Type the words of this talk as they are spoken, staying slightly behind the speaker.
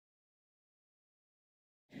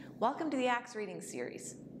Welcome to the Axe Reading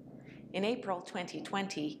Series. In April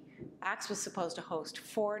 2020, Axe was supposed to host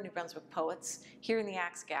 4 New Brunswick poets here in the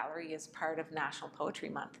Axe Gallery as part of National Poetry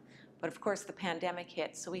Month. But of course the pandemic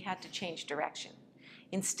hit, so we had to change direction.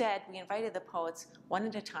 Instead, we invited the poets one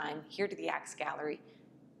at a time here to the Axe Gallery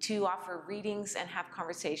to offer readings and have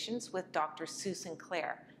conversations with Dr. Sue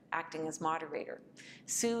Sinclair, acting as moderator.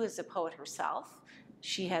 Sue is a poet herself.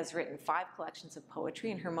 She has written 5 collections of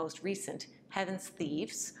poetry, and her most recent, Heaven's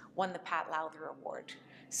Thieves, won the Pat Lowther Award.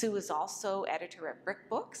 Sue is also editor at Brick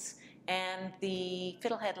Books and the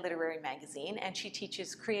Fiddlehead Literary Magazine, and she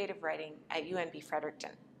teaches creative writing at UNB Fredericton.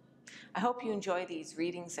 I hope you enjoy these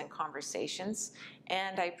readings and conversations,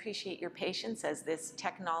 and I appreciate your patience as this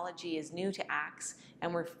technology is new to Axe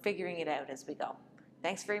and we're figuring it out as we go.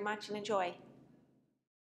 Thanks very much and enjoy.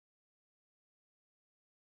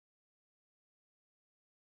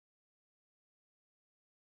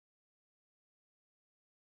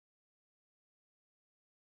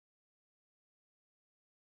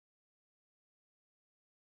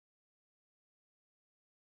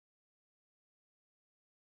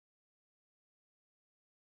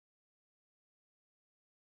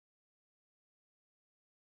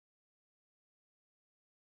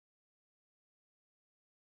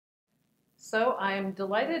 So I'm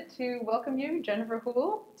delighted to welcome you, Jennifer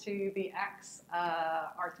Houle, to the Axe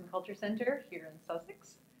Arts and Culture Centre here in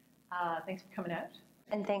Sussex. Thanks for coming out.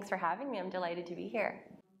 And thanks for having me. I'm delighted to be here.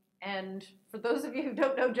 And for those of you who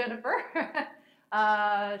don't know Jennifer,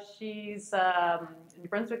 she's a New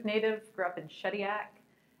Brunswick native, grew up in Shediac.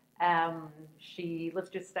 She lives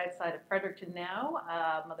just outside of Fredericton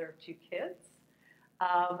now, mother of 2 kids,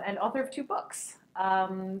 and author of 2 books.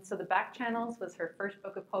 So The Back Channels was her first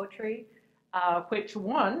book of poetry, which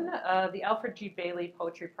won the Alfred G. Bailey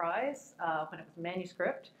Poetry Prize when it was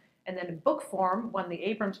manuscript, and then in book form won the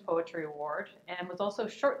Abrams Poetry Award, and was also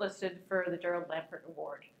shortlisted for the Gerald Lampert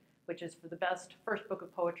Award, which is for the best first book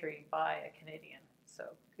of poetry by a Canadian. So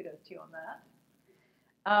kudos to you on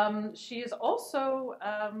that. She is also,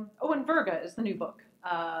 and Virga is the new book.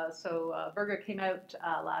 Virga came out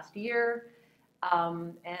last year,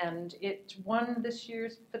 and it won this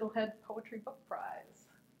year's Fiddlehead Poetry Book Prize.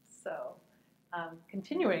 So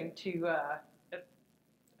continuing to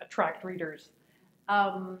attract readers.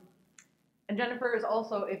 And Jennifer is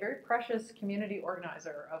also a very precious community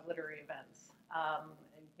organizer of literary events.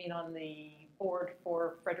 Been on the board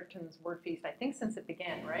for Fredericton's Word Feast, I think since it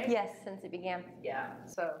began, right? Yes, since it began. Yeah,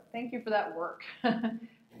 so thank you for that work.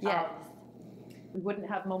 Yes. We wouldn't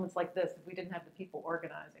have moments like this if we didn't have the people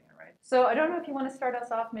organizing it, right? So I don't know if you want to start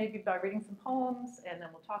us off maybe by reading some poems, and then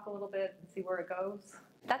we'll talk a little bit and see where it goes.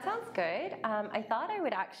 That sounds good. I thought I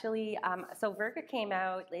would actually, so Virga came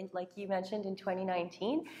out, like you mentioned, in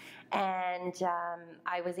 2019, and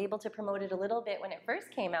I was able to promote it a little bit when it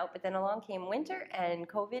first came out, but then along came winter and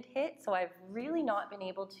COVID hit, so I've really not been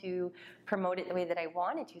able to promote it the way that I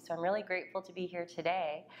wanted to, so I'm really grateful to be here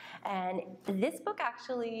today. And this book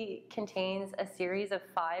actually contains a series of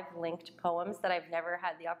 5 linked poems that I've never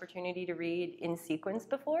had the opportunity to read in sequence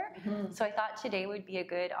before, so I thought today would be a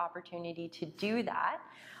good opportunity to do that.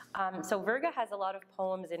 So Virga has a lot of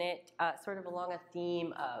poems in it, sort of along a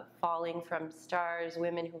theme of falling from stars,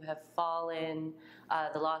 women who have fallen,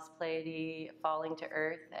 the lost Pleiade, falling to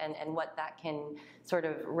earth, and what that can sort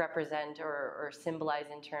of represent or symbolize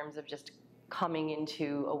in terms of just coming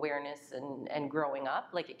into awareness and growing up.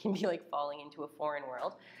 Like it can be like falling into a foreign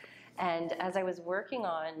world. And as I was working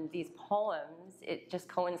on these poems, it just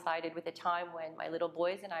coincided with a time when my little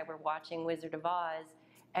boys and I were watching Wizard of Oz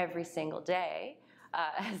every single day.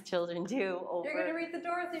 As children do. You're going to read the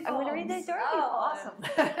Dorothy poems. I'm going to read the Dorothy poems.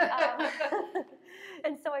 Awesome.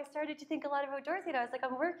 And so I started to think a lot about Dorothy, and I was like,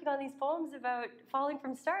 I'm working on these poems about falling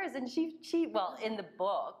from stars, and she well, in the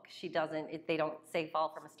book, she doesn't, they don't say fall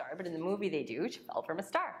from a star, but in the movie they do, she fell from a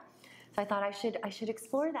star. So I thought I should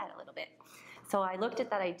explore that a little bit. So I looked at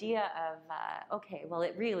that idea of, okay, well,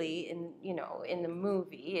 it really, in the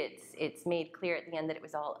movie, it's made clear at the end that it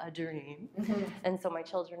was all a dream. And so my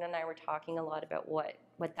children and I were talking a lot about what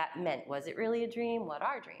that meant. Was it really a dream? What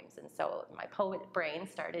are dreams? And so my poet brain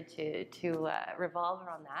started to revolve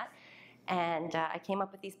around that. And I came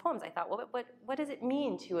up with these poems. I thought, well, what does it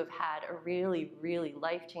mean to have had a really, really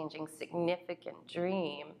life-changing, significant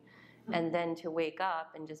dream, and then to wake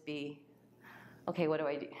up and just be, okay, what do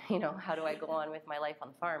I do? How do I go on with my life on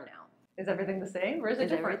the farm now? Is everything the same, or is it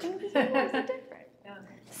different? Everything the same, or is it different? Yeah.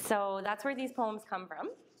 So that's where these poems come from,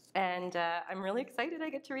 and I'm really excited I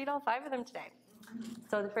get to read all 5 of them today.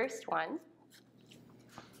 So the first one,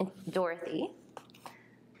 Dorothy.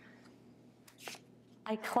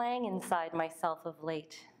 I clang inside myself of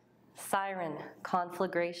late, Siren,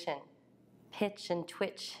 conflagration, pitch and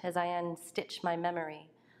twitch as I unstitch my memory,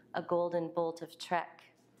 a golden bolt of trek.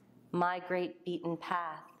 My great beaten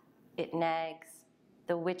path, it nags,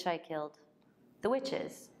 the witch I killed, the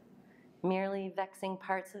witches, merely vexing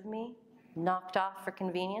parts of me, knocked off for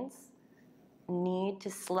convenience, need to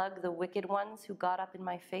slug the wicked ones who got up in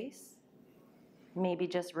my face, maybe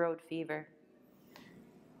just road fever.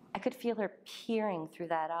 I could feel her peering through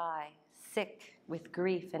that eye, sick with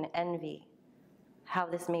grief and envy, how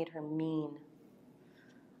this made her mean.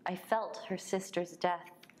 I felt her sister's death,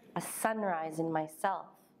 a sunrise in myself,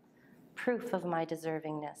 proof of my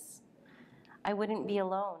deservingness. I wouldn't be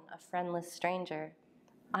alone, a friendless stranger.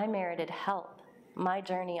 I merited help, my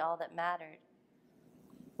journey all that mattered.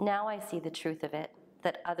 Now I see the truth of it,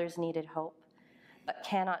 that others needed hope, but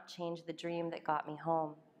cannot change the dream that got me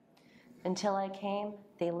home. Until I came,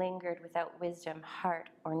 they lingered without wisdom, heart,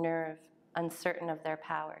 or nerve, uncertain of their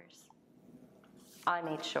powers. I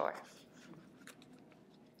made sure.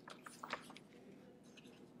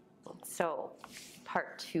 So,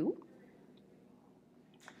 part 2.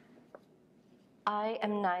 I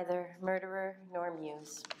am neither murderer nor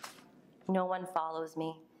muse. No one follows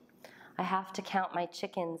me. I have to count my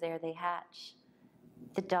chickens ere they hatch.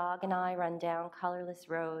 The dog and I run down colorless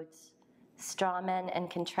roads. Straw men and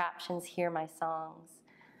contraptions hear my songs.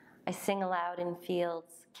 I sing aloud in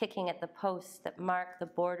fields, kicking at the posts that mark the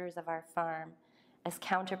borders of our farm as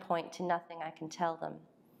counterpoint to nothing I can tell them.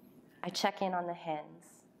 I check in on the hens,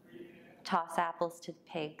 toss apples to the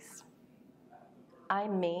pigs. I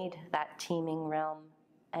made that teeming realm,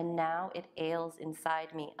 and now it ails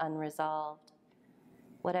inside me unresolved.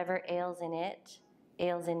 Whatever ails in it,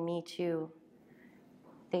 ails in me too.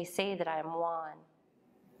 They say that I am wan.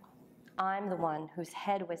 I'm the one whose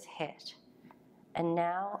head was hit, and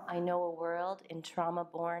now I know a world in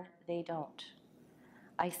trauma-born they don't.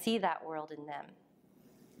 I see that world in them,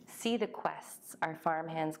 see the quests our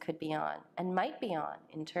farmhands could be on, and might be on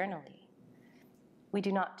internally. We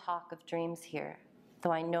do not talk of dreams here,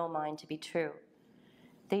 though I know mine to be true.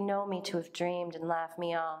 They know me to have dreamed and laugh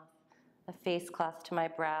me off, a face cloth to my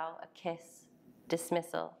brow, a kiss,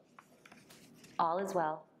 dismissal. All is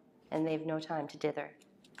well, and they've no time to dither.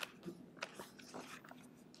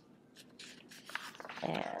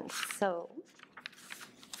 And so,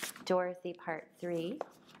 Dorothy, part 3.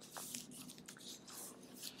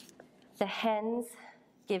 The hens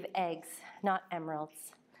give eggs, not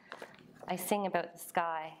emeralds. I sing about the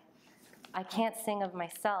sky. I can't sing of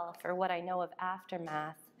myself or what I know of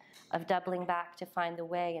aftermath, of doubling back to find the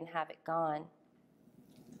way and have it gone.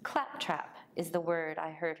 Claptrap is the word I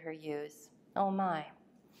heard her use. Oh my.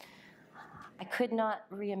 I could not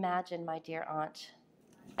reimagine my dear aunt.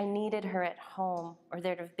 I needed her at home, or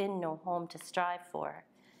there'd have been no home to strive for.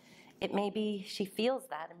 It may be she feels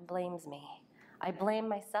that and blames me. I blame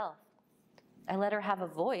myself. I let her have a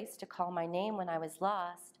voice to call my name when I was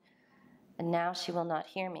lost, and now she will not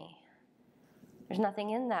hear me. There's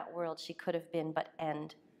nothing in that world she could have been but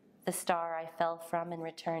end. The star I fell from and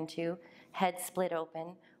returned to, head split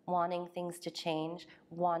open, wanting things to change,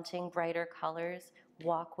 wanting brighter colors,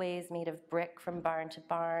 walkways made of brick from barn to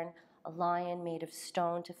barn, a lion made of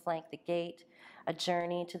stone to flank the gate, a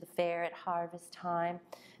journey to the fair at harvest time,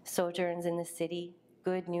 sojourns in the city,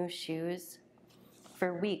 good new shoes.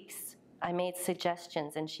 For weeks, I made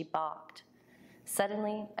suggestions and she balked.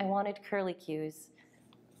 Suddenly, I wanted curlicues.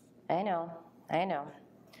 I know.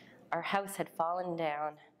 Our house had fallen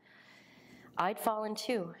down. I'd fallen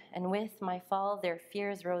too, and with my fall, their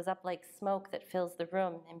fears rose up like smoke that fills the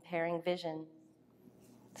room, impairing vision.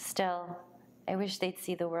 Still, I wish they'd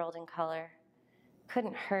see the world in color.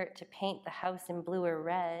 Couldn't hurt to paint the house in blue or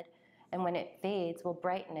red, and when it fades, we'll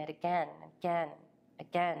brighten it again, again,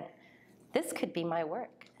 again. This could be my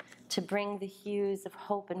work, to bring the hues of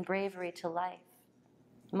hope and bravery to life.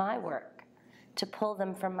 My work, to pull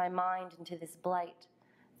them from my mind into this blight,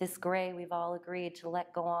 this gray we've all agreed to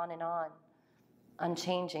let go on and on,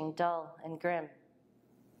 unchanging, dull, and grim.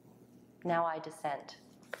 Now I dissent.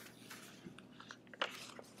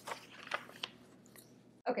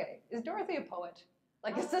 Okay, is Dorothy a poet?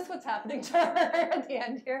 Like, is this what's happening to her at the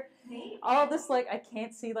end here? All this, like, I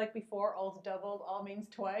can't see like before, all's doubled, all means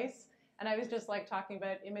twice. And I was just like talking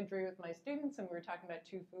about imagery with my students, and we were talking about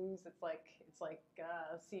two foods. It's like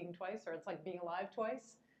seeing twice, or it's like being alive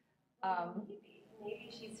twice. Maybe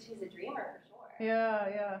she's a dreamer for sure.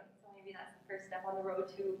 Yeah. So maybe that's the first step on the road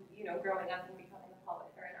to, growing up and becoming a poet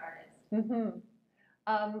or an artist.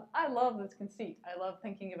 Mm-hmm. I love this conceit. I love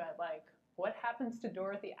thinking about like what happens to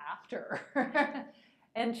Dorothy after.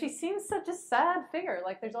 And she seems such a sad figure.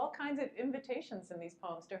 Like there's all kinds of invitations in these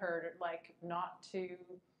poems to her, like not to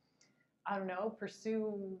I don't know,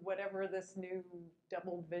 pursue whatever this new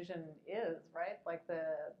double vision is, right? Like the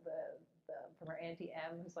from her Auntie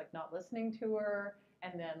M who's like not listening to her,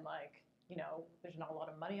 and then like, you know, there's not a lot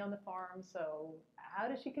of money on the farm, so how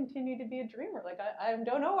does she continue to be a dreamer? Like I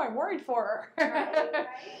don't know, I'm worried for her. Right.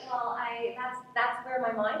 Well, that's where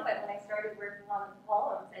my mind went when I started working on the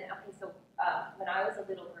poems. And okay, so when I was a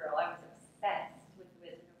little girl, I was obsessed with the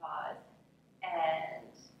Wizard of Oz,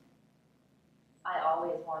 and I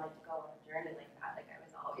always wanted to go on a journey like that. Like I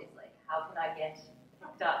was always like, how can I get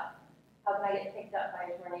picked up? How can I get picked up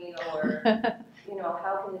by a tornado? Or, you know,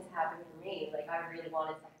 how can this happen for me? Like I really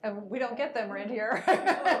wanted something. And we don't get them around here.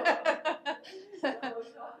 Sometimes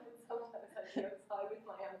I'm here outside with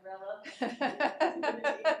my umbrella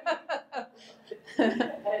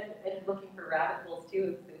and looking for rabbit holes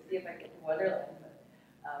too to see if I get to Wonderland.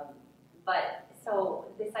 But so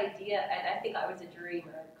this idea, and I think I was a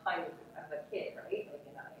dreamer kind of as a kid, right? Like,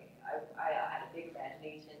 and I had a big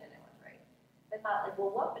imagination, and I was right. I thought, like,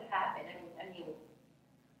 well, what would happen? I mean,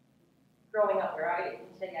 growing up where I did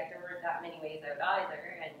in Shediac, there weren't that many ways out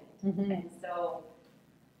either, and so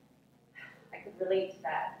I could relate to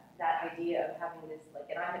that idea of having this, like,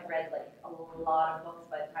 and I had read like a lot of books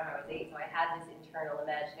by the time I was 8, so I had this internal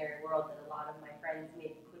imaginary world that a lot of my friends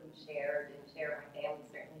maybe couldn't share, didn't share, my family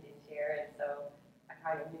certainly didn't share, and so I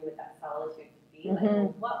kind of knew what that solitude could be like.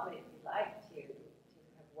 Well, what would it be like to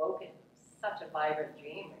have woken from such a vibrant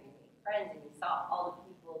dream where you made friends and you saw all the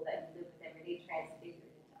people that you live with every day transfigured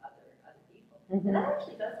into other people. And that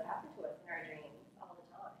actually does happen to us in our dreams all the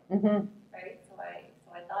time, right? So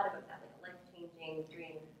I thought about that, like a life-changing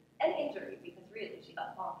dream and injury, because really she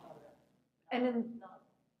got bonked on the. And then,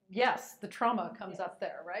 yes, the trauma comes up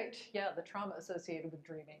there, right? Yeah, the trauma associated with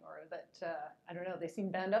dreaming, or that, I don't know, they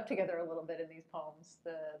seem bound up together a little bit in these poems,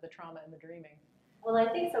 the trauma and the dreaming. Well, I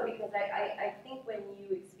think so, because I think when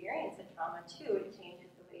you experience a trauma too, it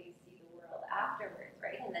changes the way you see the world afterwards,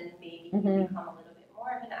 right? And then maybe you become a little bit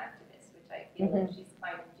more of an activist, which I feel like she's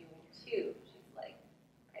kind of doing too. She's like,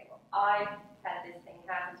 okay, well, I had this thing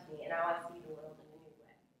happen to me, and now I see the world in a new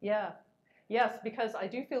way. Yeah. Yes, because I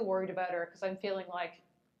do feel worried about her, because I'm feeling like,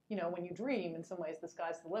 you know, when you dream, in some ways, the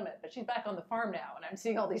sky's the limit. But she's back on the farm now, and I'm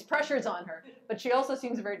seeing all these pressures on her. But she also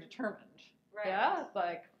seems very determined. Right. Yeah,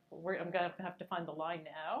 like, I'm going to have to find the line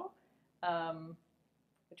now,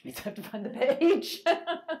 which means I have to find the page.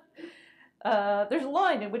 There's a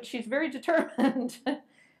line in which she's very determined.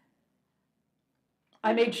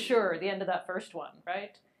 I made sure, the end of that first one,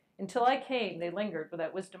 right? Until I came, they lingered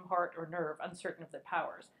without wisdom, heart, or nerve, uncertain of their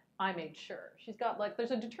powers. I made sure. She's got, like,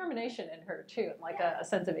 there's a determination in her, too, and like a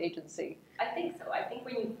sense of agency. I think so. I think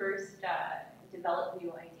when you first develop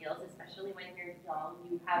new ideals, especially when you're young,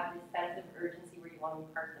 you have this sense of urgency where you want to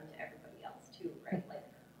impart them to everybody else, too, right? Like,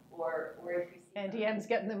 or if you see... And DM's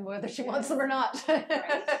getting them whether she wants them or not.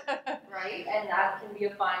 Right? And that can be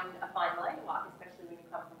a fine line to walk, especially when you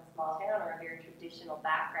come from a small town or a very traditional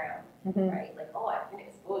background, right? Like, oh, I've been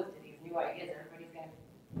exposed to these new ideas, everybody's going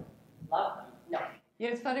to love them. No. Yeah,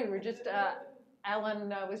 it's funny, we were just, Alan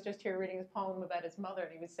was just here reading his poem about his mother,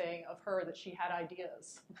 and he was saying of her that she had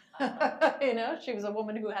ideas. You know, she was a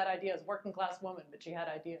woman who had ideas, working class woman, but she had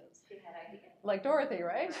ideas. She had ideas. Like Dorothy,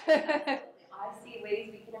 right? I see ways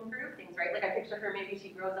we can improve things, right? Like I picture her, maybe she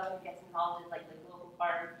grows up and gets involved in like the local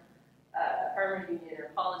farmers union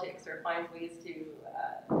or politics, or finds ways to, you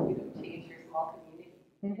know, change her small community.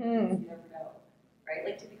 You never know, right?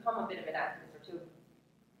 Like to become a bit of an activist, or to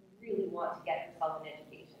really want to get herself an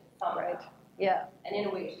education somehow. Right. Yeah. And in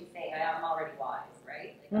a way, she's saying, I'm already wise,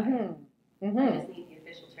 right? Like I just need the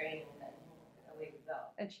official training, and then away we go.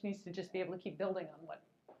 And she needs to just be able to keep building on what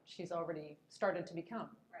she's already started to become.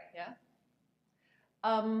 Right. Yeah.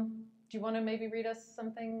 Do you want to maybe read us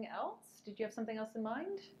something else? Did you have something else in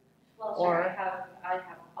mind? Well, sure. I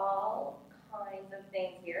have all kinds of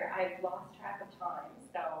things here. I've lost track of time,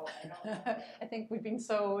 so I don't know. I think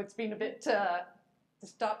it's been a bit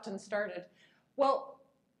stopped and started. Well,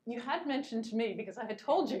 you had mentioned to me, because I had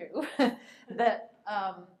told you that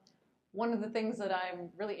one of the things that I'm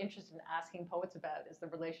really interested in asking poets about is the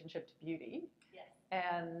relationship to beauty. Yes.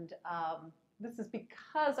 And this is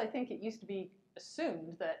because I think it used to be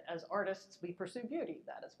assumed that as artists we pursue beauty.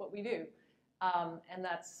 That is what we do. And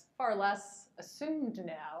that's far less assumed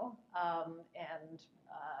now. And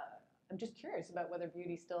I'm just curious about whether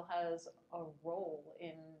beauty still has a role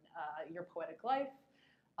in your poetic life,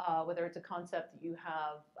 whether it's a concept that you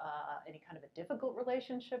have any kind of a difficult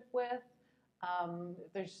relationship with.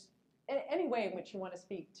 If there's any way in which you want to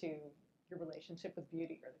speak to your relationship with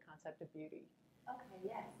beauty or the concept of beauty. Okay,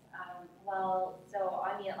 yes. Well, so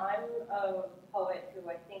I mean, I'm a poet who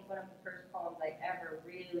I think one of the first poems I ever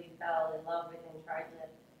really fell in love with and tried to,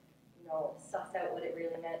 suss out what it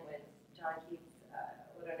really meant was John Keats'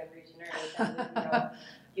 "What an Aborigine," that was,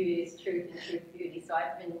 beauty is truth and truth beauty. So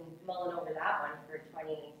I've been mulling over that one for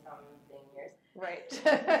 20-something years. Right. Is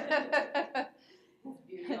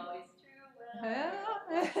beauty always true? Well, Yeah.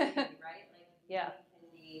 beauty, right? Like, Yeah.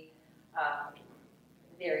 beauty can be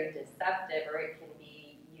very deceptive, or it can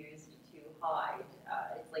be used to hide.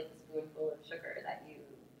 It's like the spoonful of sugar that you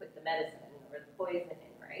put the medicine or the poison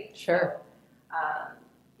in, right? Sure. So,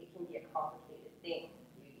 it can be a complicated thing,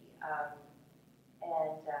 beauty.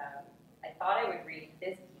 I thought I would read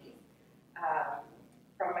this piece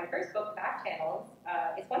from my first book, Back Channels.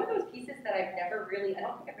 It's one of those pieces that I've never really, I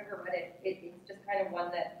don't think I've ever read it. It's just kind of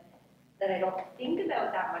one that I don't think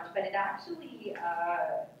about that much, but it actually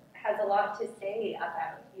has a lot to say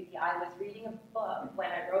about beauty. I was reading a book when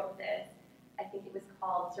I wrote this. I think it was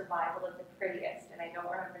called Survival of the Prettiest, and I don't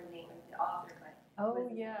remember the name of the author, but Oh, it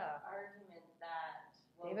was yeah. an argument that...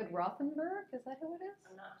 David Rothenberg, is that who it is?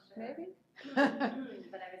 I'm not sure. Maybe?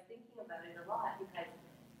 But I was thinking about it a lot because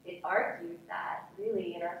it argued that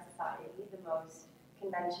really in our society the most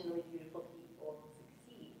conventionally beautiful people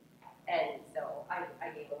succeed. And so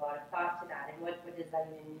I gave a lot of thought to that. And what does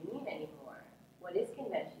that even mean anymore? What is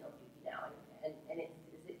conventional beauty now? And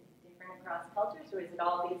is it different across cultures, or is it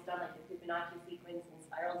all based on like the Fibonacci sequence and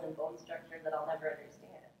spirals and bone structure that I'll never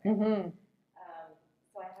understand? Right? Mm-hmm.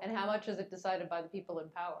 And how much is it decided by the people in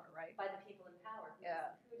power, right? By the people in power.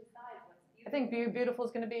 Yeah. Who decides what's beautiful? I think beautiful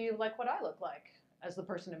is going to be like what I look like as the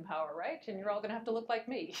person in power, right? And you're all going to have to look like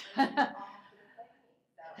me.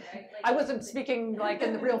 I wasn't speaking like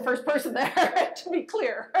in the real first person there, to be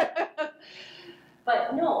clear.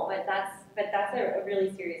 But that's a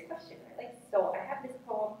really serious question, right? Like, so I have this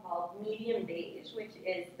poem called Medium Beige, which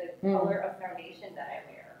is the color of foundation that I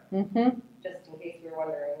wear. Mm-hmm. Just in case you're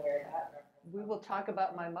wondering where that. We will talk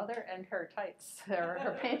about my mother and her tights, or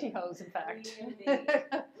her pantyhose, in fact. Medium Beige,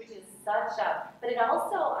 which is such a. But it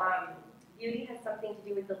also beauty has something to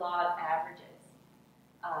do with the law of averages.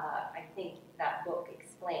 I think that book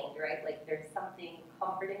explained, right? Like there's something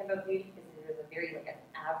comforting about beauty because there's a very like an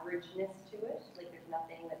averageness to it. Like there's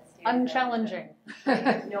nothing that's unchallenging. Right?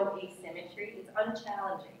 There's no asymmetry. It's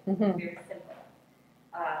unchallenging. Mm-hmm. It's very simple.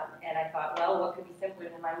 And I thought, well, what could be simpler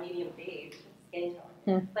than my medium beige skin tone?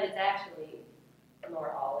 Mm. But it's actually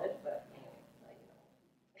more olive. But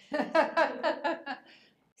anyway,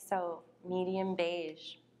 So medium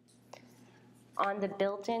beige. On the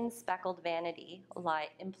built-in speckled vanity lie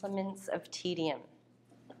implements of tedium,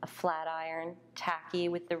 a flat iron, tacky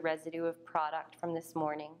with the residue of product from this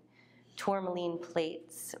morning, tourmaline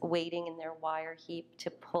plates waiting in their wire heap to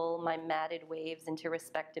pull my matted waves into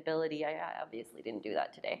respectability. I obviously didn't do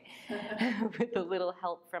that today. With a little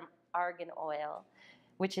help from argan oil,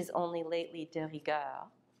 which is only lately de rigueur,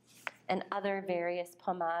 and other various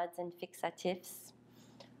pomades and fixatifs.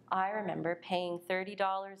 I remember paying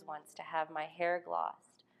 $30 once to have my hair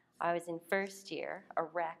glossed. I was in first year, a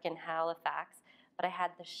wreck in Halifax, but I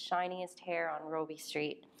had the shiniest hair on Roby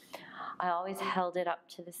Street. I always held it up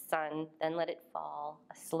to the sun, then let it fall,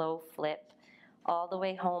 a slow flip. All the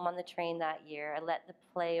way home on the train that year, I let the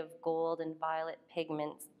play of gold and violet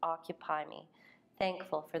pigments occupy me,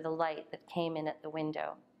 thankful for the light that came in at the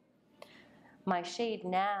window. My shade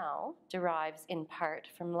now derives in part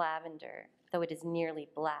from lavender, though it is nearly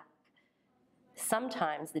black.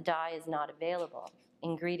 Sometimes the dye is not available,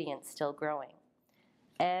 ingredients still growing.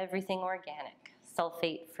 Everything organic,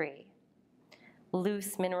 sulfate-free.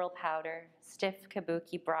 Loose mineral powder, stiff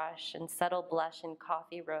kabuki brush, and subtle blush in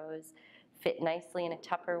coffee rose fit nicely in a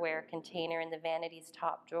Tupperware container in the vanity's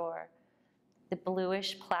top drawer. The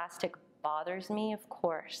bluish plastic bothers me, of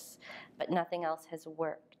course, but nothing else has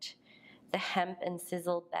worked. The hemp and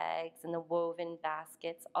sizzle bags and the woven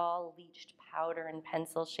baskets all leached powder and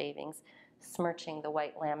pencil shavings, smirching the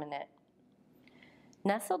white laminate.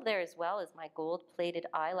 Nestled there as well is my gold-plated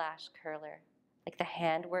eyelash curler, like the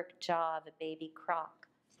handwork jaw of a baby croc,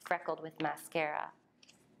 freckled with mascara.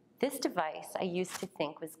 This device I used to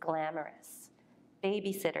think was glamorous.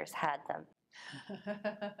 Babysitters had them.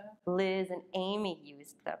 Liz and Amy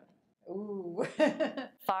used them. Ooh.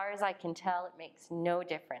 Far as I can tell, it makes no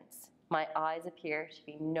difference. My eyes appear to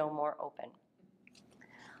be no more open.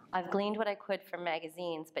 I've gleaned what I could from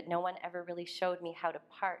magazines, but no one ever really showed me how to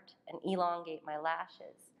part and elongate my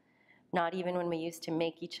lashes. Not even when we used to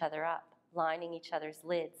make each other up, lining each other's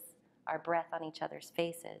lids, our breath on each other's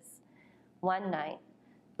faces. One night,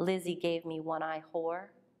 Lizzie gave me one eye whore,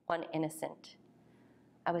 one innocent.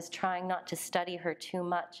 I was trying not to study her too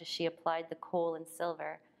much as she applied the coal and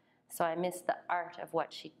silver, so I missed the art of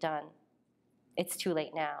what she'd done. It's too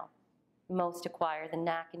late now. Most acquire the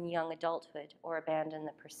knack in young adulthood or abandon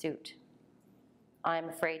the pursuit. I am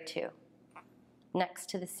afraid to. Next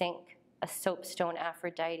to the sink, a soapstone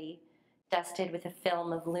Aphrodite, dusted with a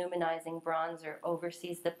film of luminizing bronzer,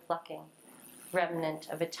 oversees the plucking, remnant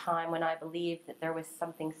of a time when I believed that there was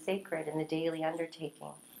something sacred in the daily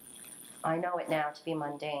undertaking. I know it now to be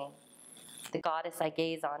mundane. The goddess I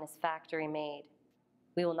gaze on is factory made.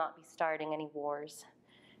 We will not be starting any wars.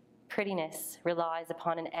 Prettiness relies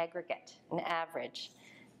upon an aggregate, an average,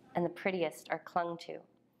 and the prettiest are clung to.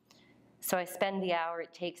 So I spend the hour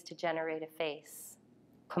it takes to generate a face,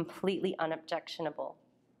 completely unobjectionable,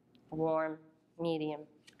 warm, medium,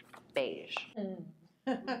 beige.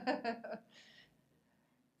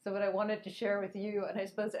 So what I wanted to share with you, and I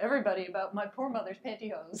suppose everybody, about my poor mother's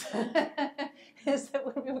pantyhose, is that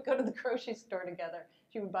when we would go to the grocery store together,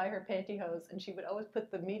 she would buy her pantyhose, and she would always put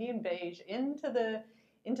the medium beige into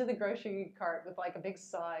the grocery cart with like a big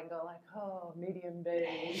sigh and go like, oh, medium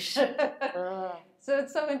beige. So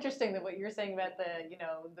it's so interesting that what you're saying about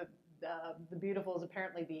the beautiful is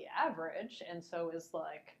apparently the average, and so is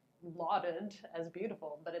like lauded as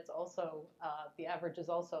beautiful, but it's also the average is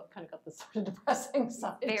also kind of got this sort of depressing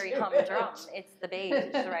side. Very to humdrum. it. It's the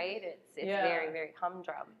beige, right? It's Yeah. very, very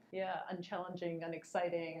humdrum. Yeah, unchallenging,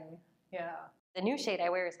 unexciting. Yeah. The new shade I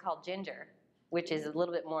wear is called ginger, which is a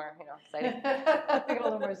little bit more, exciting. I think a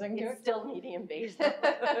little more zing to It's it. still medium beige, though.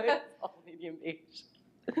 It's all medium beige.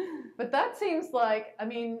 But that seems like, I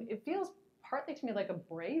mean, it feels partly to me like a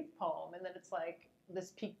brave poem, and then it's like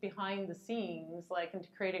this peek behind the scenes, like into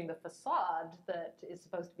creating the facade that is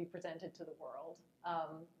supposed to be presented to the world.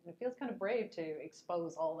 It feels kind of brave to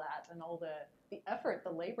expose all that and all the effort,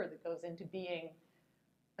 the labor that goes into being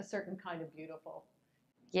a certain kind of beautiful.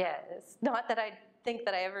 Yes. Not that I think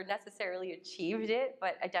that I ever necessarily achieved it,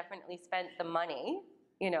 but I definitely spent the money,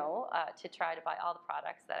 to try to buy all the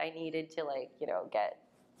products that I needed to, get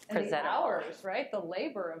And the presentable. hours, right? The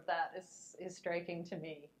labor of that is striking to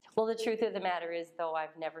me. Well, the truth of the matter is, though,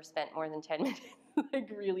 I've never spent more than 10 minutes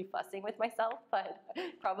really fussing with myself, but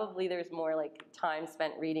probably there's more time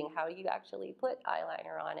spent reading how you actually put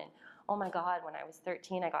eyeliner on. And oh my God, when I was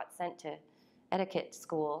 13, I got sent to etiquette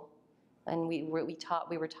school, and we were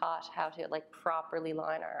taught how to properly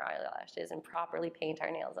line our eyelashes and properly paint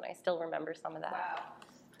our nails, and I still remember some of that. Wow.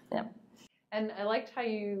 Yeah. And I liked how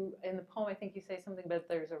you, in the poem, I think you say something about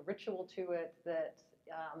there's a ritual to it that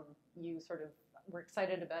you sort of were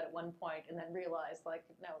excited about at one point and then realized,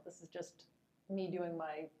 no, this is just me doing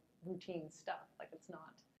my routine stuff. It's not.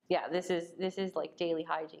 Yeah, this is like daily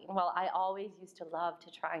hygiene. Well, I always used to love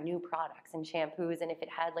to try new products and shampoos, and if it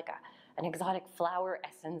had an exotic flower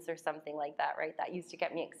essence or something like that, right? That used to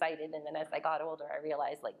get me excited. And then as I got older, I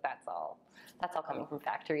realized that's all coming from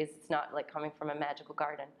factories. It's not coming from a magical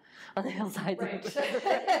garden on the hillsides. Right.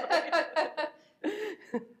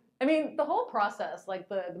 I mean, the whole process,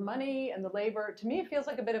 the money and the labor, to me it feels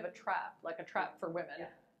like a bit of a trap for women.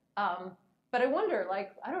 Yeah. But I wonder,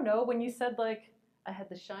 I don't know, when you said I had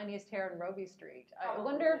the shiniest hair on Robie Street, I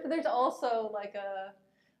wonder if there's also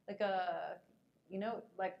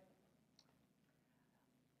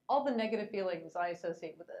all the negative feelings I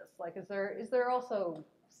associate with this. Is there also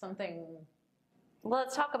something Well,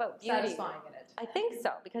 let's talk about beauty. satisfying in it? I think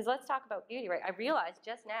so, because let's talk about beauty, right? I realized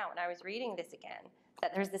just now when I was reading this again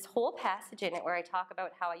that there's this whole passage in it where I talk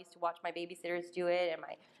about how I used to watch my babysitters do it, and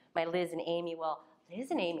my Liz and Amy. Well, Liz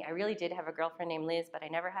and Amy, I really did have a girlfriend named Liz, but I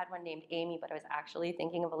never had one named Amy, but I was actually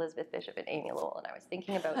thinking of Elizabeth Bishop and Amy Lowell, and I was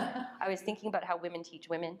thinking about how women teach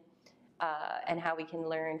women, and how we can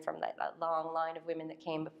learn from that long line of women that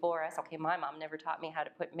came before us. Okay, my mom never taught me how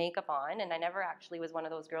to put makeup on, and I never actually was one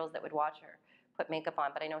of those girls that would watch her put makeup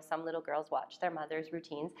on, but I know some little girls watch their mother's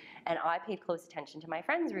routines, and I paid close attention to my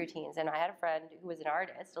friends' routines. And I had a friend who was an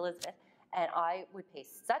artist, Elizabeth, and I would pay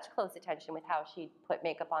such close attention with how she'd put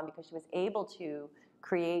makeup on, because she was able to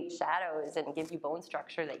create shadows and give you bone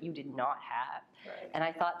structure that you did not have. Right. And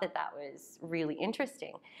I thought that was really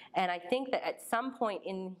interesting. And I think that at some point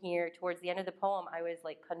in here, towards the end of the poem, I was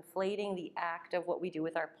conflating the act of what we do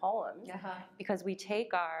with our poems, because we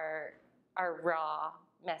take our raw,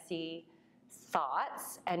 messy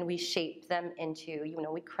thoughts and we shape them into,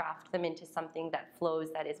 we craft them into something that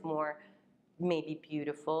flows, that is more maybe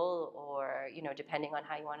beautiful, or, depending on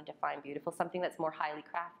how you want to define beautiful, something that's more highly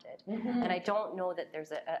crafted. Mm-hmm. And I don't know that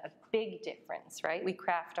there's a big difference, right? We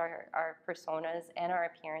craft our personas and our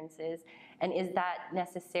appearances, and is that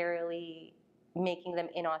necessarily making them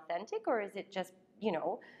inauthentic, or is it just,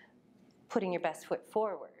 putting your best foot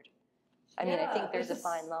forward? I mean, I Yeah, think there's a there's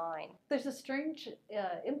fine line. There's a strange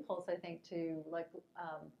impulse, I think, to like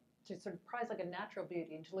to sort of prize like a natural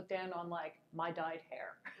beauty and to look down on like my dyed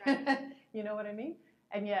hair. You know what I mean?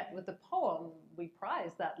 And yet with the poem, we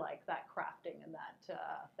prize that like that crafting and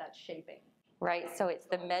that shaping. Right, so it's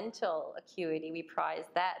the mental acuity, we prize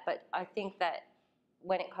that, but I think that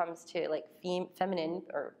when it comes to like feminine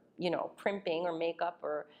or, you know, primping or makeup,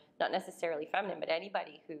 or not necessarily feminine, but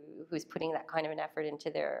anybody who's putting that kind of an effort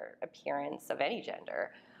into their appearance of any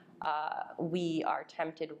gender, we are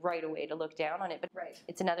tempted right away to look down on it, but Right.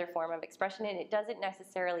 it's another form of expression, and it doesn't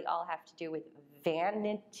necessarily all have to do with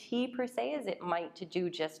vanity per se, as it might to do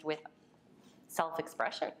just with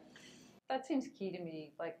self-expression. That seems key to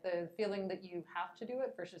me, like the feeling that you have to do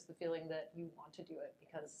it versus the feeling that you want to do it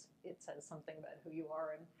because it says something about who you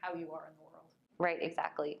are and how you are in the world. Right,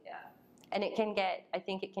 exactly. Yeah. And it can get, I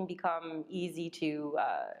think it can become easy to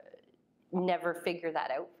never figure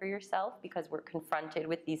that out for yourself because we're confronted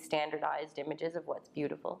with these standardized images of what's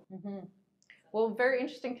beautiful. Mm-hmm. Well, very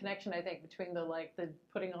interesting connection, I think, between the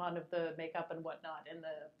putting on of the makeup and whatnot and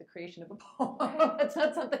the creation of a poem. It's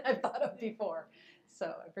not something I've thought of before, so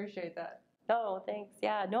I appreciate that. Oh, thanks.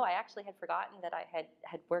 Yeah, no, I actually had forgotten that I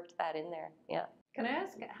had worked that in there. Yeah. Can I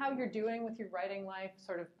ask how you're doing with your writing life,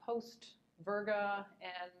 sort of post Virga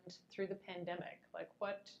and through the pandemic? Like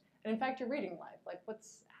and in fact, your reading life, like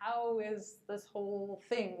how is this whole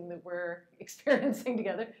thing that we're experiencing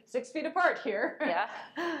together, 6 feet apart here? Yeah.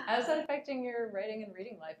 How's that affecting your writing and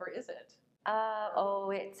reading life, or is it?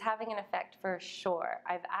 It's having an effect for sure.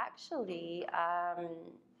 I've actually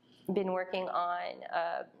been working on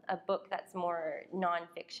a book that's more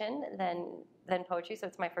nonfiction than poetry, so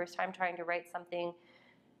it's my first time trying to write something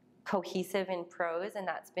cohesive in prose, and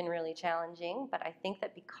that's been really challenging. But I think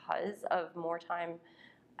that because of more time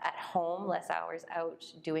at home, less hours out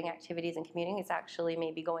doing activities and commuting, it's actually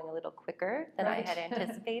maybe going a little quicker than I had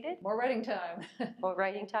anticipated. More writing time. More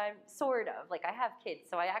writing time, sort of. Like I have kids,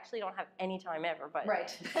 so I actually don't have any time ever. But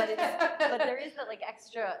right. but there is that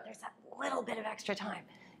there's that little bit of extra time.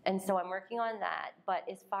 And so I'm working on that. But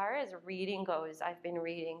as far as reading goes, I've been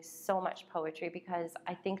reading so much poetry because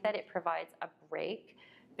I think that it provides a break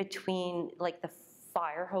between like the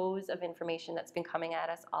fire hose of information that's been coming at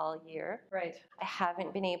us all year. Right. I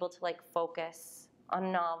haven't been able to like focus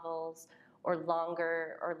on novels or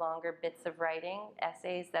longer bits of writing,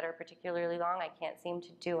 essays that are particularly long. I can't seem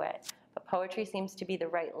to do it. But poetry seems to be the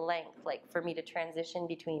right length, like for me to transition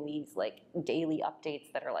between these like daily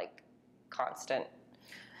updates that are like constant.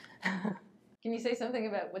 Can you say something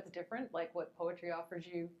about what's different, like what poetry offers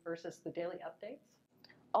you versus the daily updates?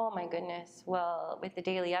 Oh my goodness. Well, with the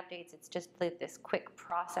daily updates, it's just like this quick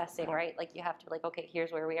processing, right? Like you have to like, okay,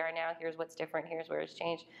 here's where we are now, here's what's different, here's where it's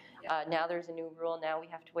changed. Yeah. Now there's a new rule, now we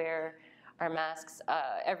have to wear our masks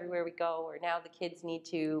everywhere we go, or now the kids need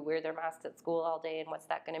to wear their masks at school all day, and what's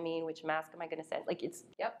that gonna mean? Which mask am I gonna send? Like it's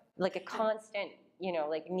like a constant, you know,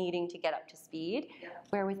 like needing to get up to speed. Yeah.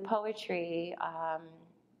 Where with poetry,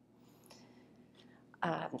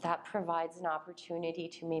 that provides an opportunity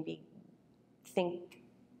to maybe think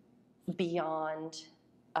beyond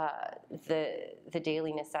the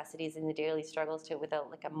daily necessities and the daily struggles to with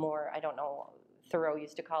a more, I don't know, Thoreau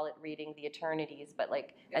used to call it reading the eternities, but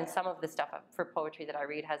like, and some of the stuff for poetry that I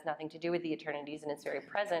read has nothing to do with the eternities, and it's very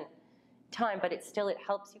present time, but it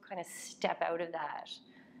helps you kind of step out of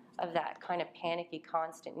that kind of panicky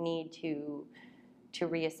constant need to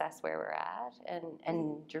reassess where we're at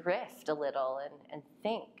and drift a little and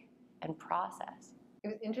think and process. It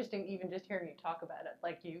was interesting even just hearing you talk about it.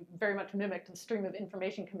 Like you very much mimicked the stream of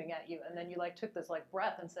information coming at you, and then you like took this like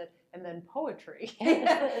breath and said, and then poetry. And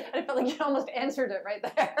I felt like you almost answered it right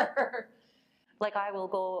there. Like I will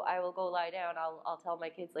go lie down. I'll tell my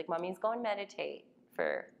kids like, Mommy's go and meditate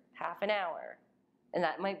for half an hour. And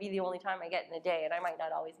that might be the only time I get in the day, and I might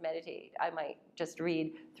not always meditate. I might just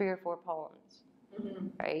read 3 or 4 poems,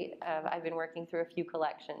 right? I've been working through a few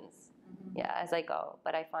collections. Yeah, as I go,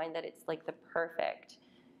 but I find that it's like the perfect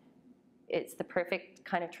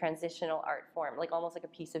kind of transitional art form, like almost like a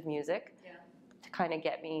piece of music, to kind of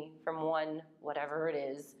get me from one whatever it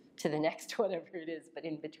is to the next whatever it is, but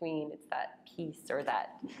in between it's that piece or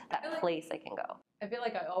that place I can go. I feel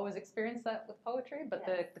like I always experience that with poetry, but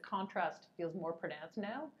the contrast feels more pronounced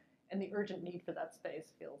now, and the urgent need for that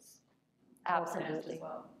space feels more pronounced as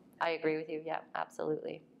well. I agree with you, yeah,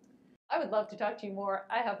 absolutely. I would love to talk to you more.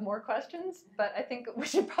 I have more questions, but I think we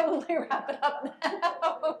should probably wrap it up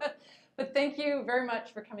now. But thank you very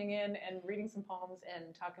much for coming in and reading some poems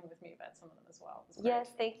and talking with me about some of them as well. It was great. Yes,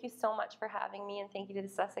 thank you so much for having me, and thank you to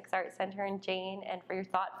the Sussex Art Centre and Jane, and for your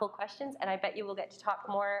thoughtful questions. And I bet you will get to talk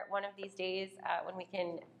more one of these days when we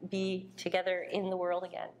can be together in the world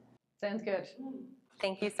again. Sounds good.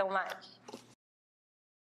 Thank you so much.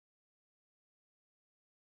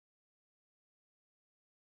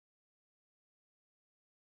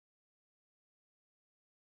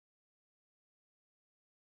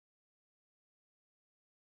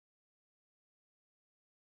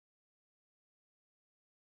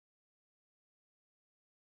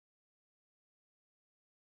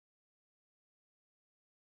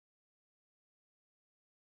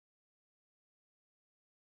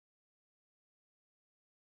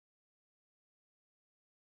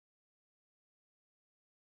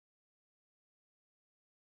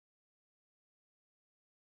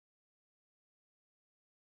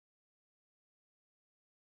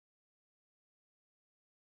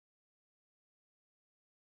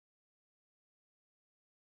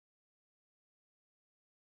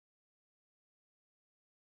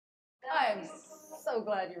 I'm so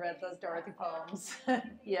glad you read those Dorothy poems.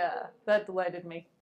 Yeah, that delighted me.